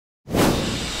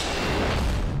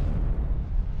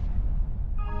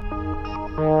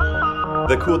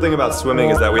The cool thing about swimming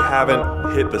is that we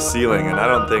haven't hit the ceiling, and I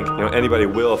don't think anybody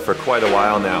will for quite a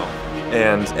while now.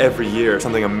 And every year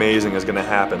something amazing is going to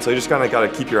happen. So you just kind of got to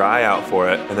keep your eye out for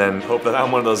it and then hope that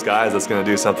I'm one of those guys that's going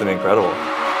to do something incredible.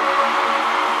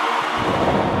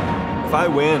 If I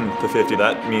win the 50,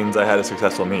 that means I had a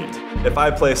successful meet. If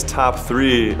I place top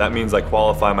 3, that means I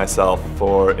qualify myself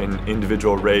for an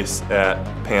individual race at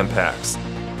Pan Pacs.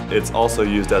 It's also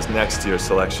used as next year's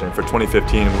selection for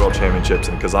 2015 World Championships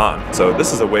in Kazan. So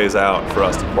this is a ways out for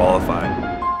us to qualify.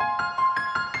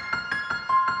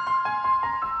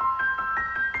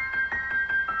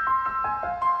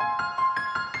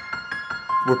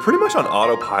 We're pretty much on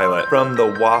autopilot from the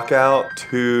walkout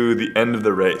to the end of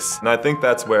the race. And I think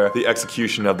that's where the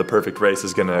execution of the perfect race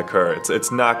is gonna occur.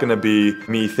 It's not gonna be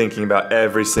me thinking about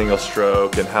every single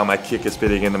stroke and how my kick is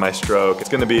fitting into my stroke. It's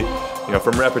gonna be,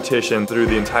 from repetition through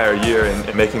the entire year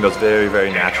and making those very,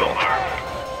 very natural.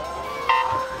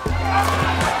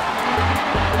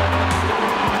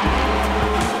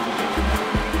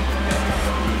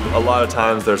 A lot of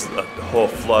times there's a whole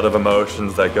flood of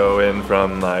emotions that go in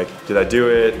from like, did I do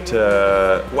it,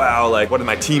 to wow, like what did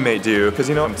my teammate do? Because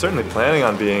I'm certainly planning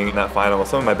on being in that final with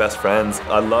some of my best friends.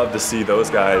 I'd love to see those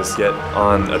guys get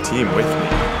on a team with me.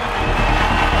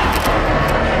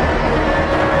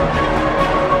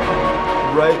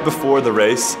 Right before the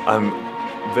race, I'm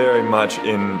very much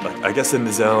in, I guess, in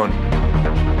the zone.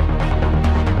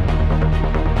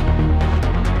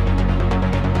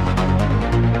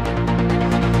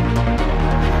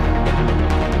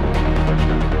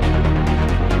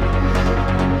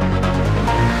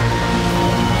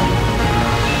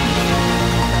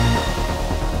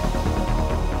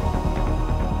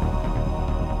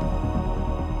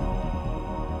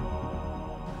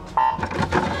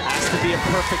 Has to be a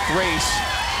perfect race.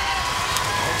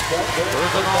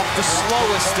 Irvine off the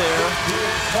slowest there,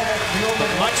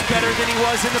 but much better than he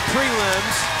was in the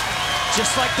prelims.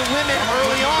 Just like the women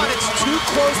early on, it's too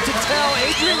close to tell.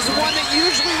 Adrian's the one that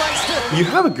usually likes to... You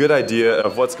have a good idea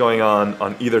of what's going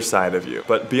on either side of you,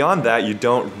 but beyond that, you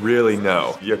don't really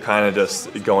know. You're kind of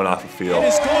just going off the feel. It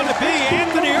is going to be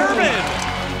Anthony Irvine.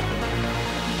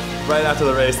 Right after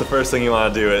the race, the first thing you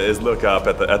want to do is look up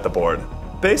at the board.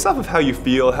 Based off of how you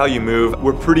feel, how you move,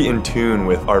 we're pretty in tune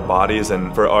with our bodies,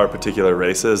 and for our particular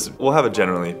races, we'll have a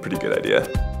generally pretty good idea.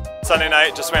 Sunday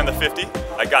night, just swam the 50.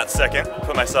 I got second,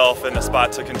 put myself in a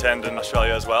spot to contend in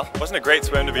Australia as well. Wasn't a great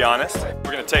swim, to be honest.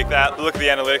 We're gonna take that, look at the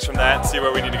analytics from that, and see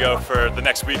where we need to go for the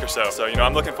next week or so. So,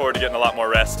 I'm looking forward to getting a lot more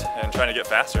rest and trying to get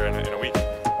faster in a week.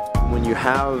 When you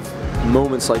have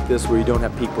moments like this where you don't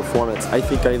have peak performance, I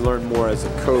think I learn more as a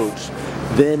coach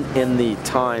than in the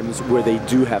times where they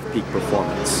do have peak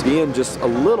performance. Being just a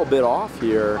little bit off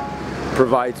here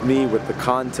provides me with the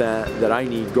content that I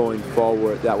need going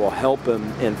forward that will help him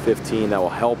in 15, that will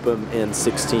help him in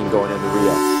 16 going into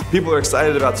Rio. People are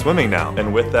excited about swimming now,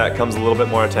 and with that comes a little bit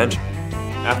more attention.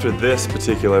 After this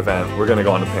particular event, we're gonna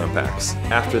go on to Pan Pacs.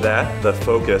 After that, the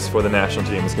focus for the national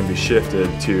team is gonna be shifted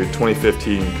to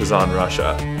 2015 Kazan,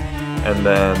 Russia. And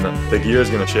then the gear is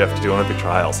gonna shift to Olympic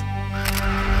trials.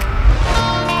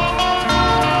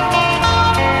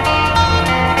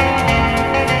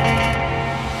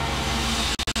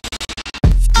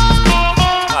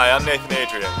 Hi, I'm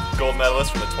Adrian, gold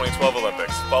medalist from the 2012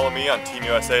 Olympics. Follow me on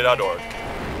teamusa.org.